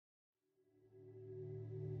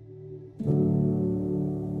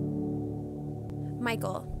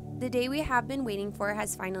Michael, the day we have been waiting for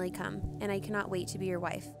has finally come, and I cannot wait to be your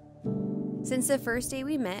wife. Since the first day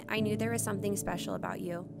we met, I knew there was something special about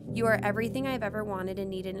you. You are everything I've ever wanted and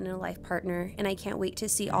needed in a life partner, and I can't wait to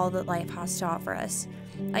see all that life has to offer us.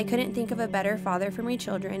 I couldn't think of a better father for my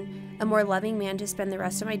children, a more loving man to spend the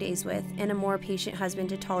rest of my days with, and a more patient husband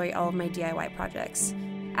to tolerate all of my DIY projects.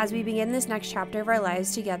 As we begin this next chapter of our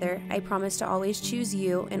lives together, I promise to always choose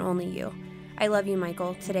you and only you. I love you,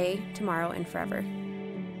 Michael, today, tomorrow, and forever.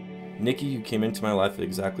 Nikki, you came into my life at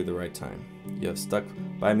exactly the right time. You have stuck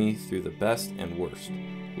by me through the best and worst,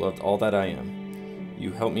 loved all that I am.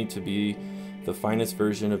 You helped me to be the finest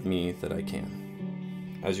version of me that I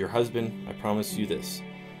can. As your husband, I promise you this,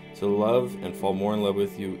 to love and fall more in love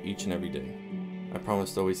with you each and every day. I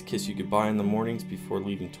promise to always kiss you goodbye in the mornings before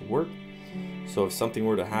leaving to work, so if something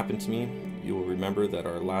were to happen to me, you will remember that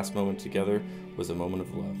our last moment together was a moment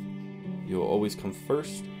of love. You will always come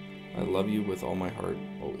first. I love you with all my heart,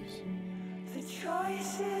 always. The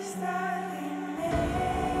choices that we make,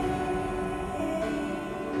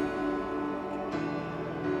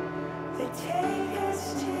 they take us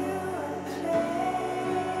to a place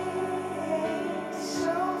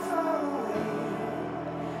so far away.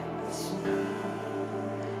 It's me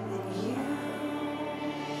and you.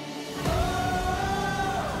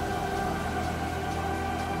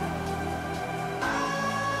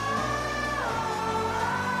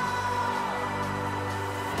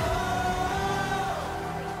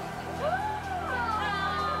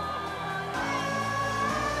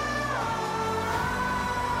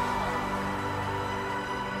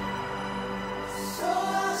 So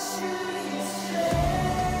I'll shoot you straight.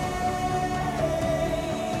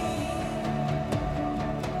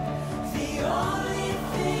 The only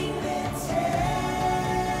thing that takes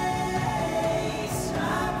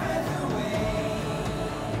my breath away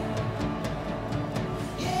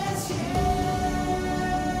is you.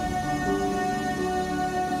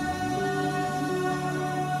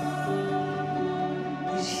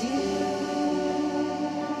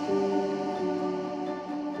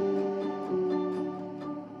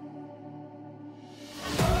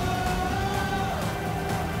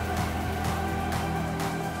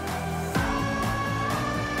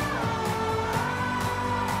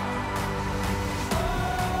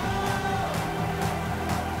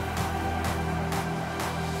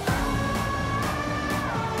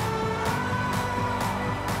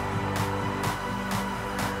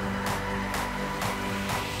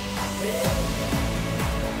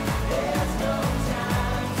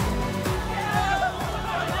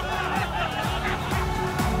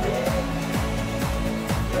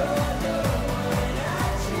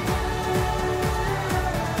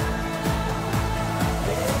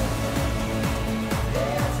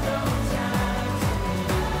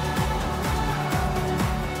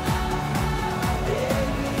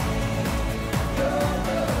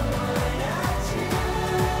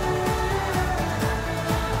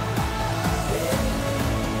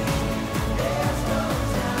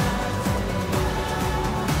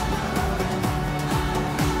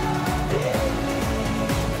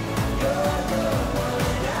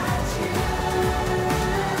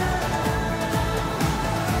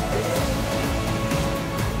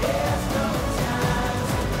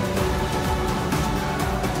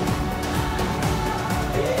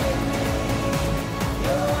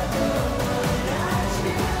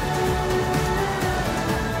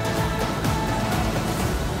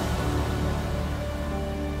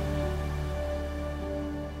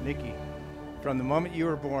 Nikki, from the moment you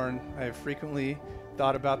were born, I have frequently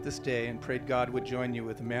thought about this day and prayed God would join you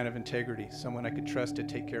with a man of integrity, someone I could trust to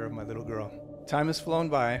take care of my little girl. Time has flown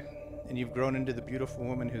by, and you've grown into the beautiful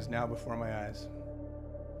woman who's now before my eyes.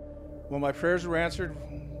 Well, my prayers were answered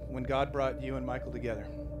when God brought you and Michael together.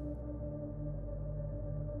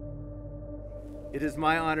 It is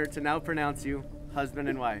my honor to now pronounce you husband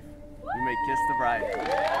and wife. You may kiss the bride.